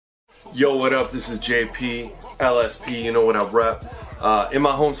Yo, what up? This is JP, LSP, you know what I rep. In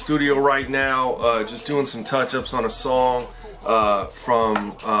my home studio right now, just doing some touch-ups on a song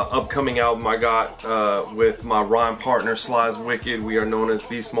from upcoming album I got with my rhyme partner Sly's Wicked. We are known as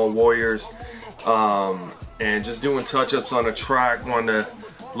Beast Mode Warriors. And just doing touch-ups on a track. Wanted to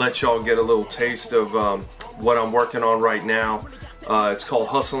let y'all get a little taste of what I'm working on right now. It's called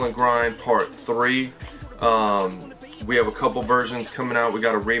Hustle and Grind Part 3. We have a couple versions coming out. We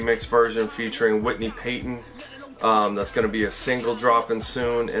got a remix version featuring Whitney Payton. That's going to be a single dropping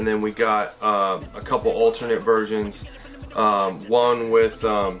soon. And then we got a couple alternate versions. One with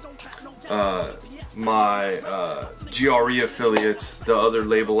my GRE affiliates, the other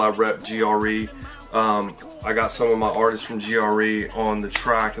label I rep, GRE. I got some of my artists from GRE on the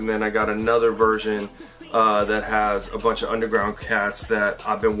track, and then I got another version that has a bunch of underground cats that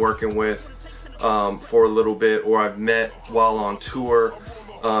I've been working with for a little bit, or I've met while on tour,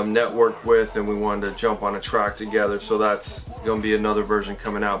 networked with, and we wanted to jump on a track together. So that's gonna be another version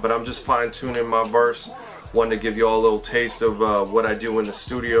coming out. But I'm just fine-tuning my verse. Wanted to give you all a little taste of what I do in the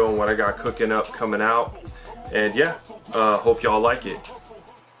studio and what I got cooking up coming out. And yeah, hope y'all like it.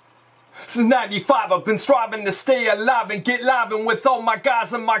 Since 95 I've been striving to stay alive and get live, and with all my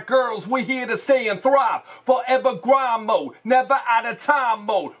guys and my girls we're here to stay and thrive. Forever grind mode, never out of time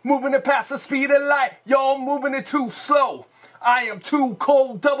mode, moving it past the speed of light, y'all moving it too slow. I am too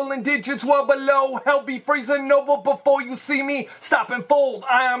cold, doubling digits well below. Hell be freezing over before you see me stop and fold.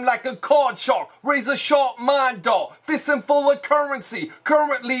 I am like a card shark, razor sharp mind dog, fisting full of currency,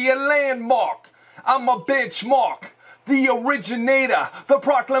 currently a landmark. I'm a benchmark, the originator, the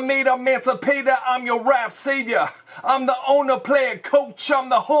proclamator, emancipator. I'm your rap savior. I'm the owner, player, coach. I'm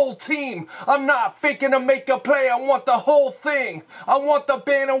the whole team. I'm not faking to make a play. I want the whole thing. I want the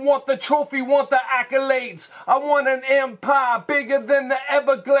band, I want the trophy, want the accolades. I want an empire bigger than the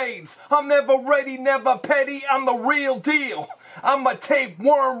Everglades. I'm never ready, never petty. I'm the real deal. I'm a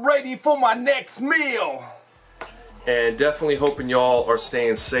tapeworm ready for my next meal. And definitely hoping y'all are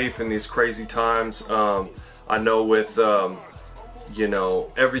staying safe in these crazy times. I know with you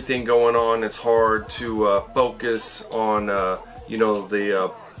know, everything going on, it's hard to focus on you know,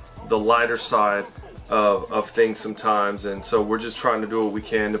 the lighter side of things sometimes, and so we're just trying to do what we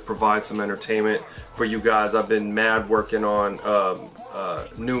can to provide some entertainment for you guys. I've been mad working on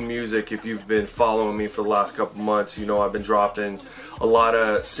new music. If you've been following me for the last couple months, you know I've been dropping a lot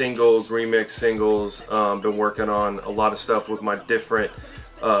of singles, remix singles. Been working on a lot of stuff with my different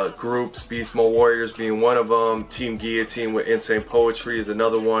groups, Beast Mode Warriors being one of them, Team Guillotine with Insane Poetry is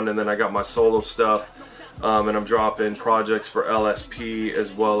another one, and then I got my solo stuff, and I'm dropping projects for LSP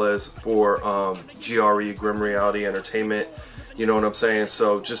as well as for GRE, Grim Reality Entertainment, you know what I'm saying?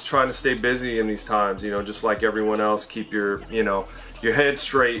 So just trying to stay busy in these times, you know, just like everyone else. Keep your, you know, your head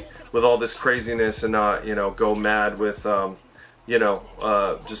straight with all this craziness and not, you know, go mad with you know,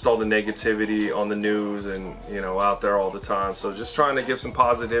 just all the negativity on the news and, you know, out there all the time. So just trying to give some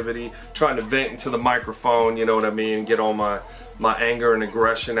positivity, trying to vent into the microphone, you know what I mean, get all my anger and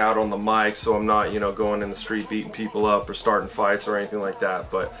aggression out on the mic, so I'm not, you know, going in the street beating people up or starting fights or anything like that.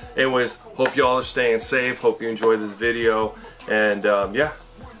 But anyways, hope y'all are staying safe, hope you enjoy this video, and yeah,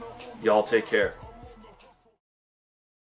 y'all take care.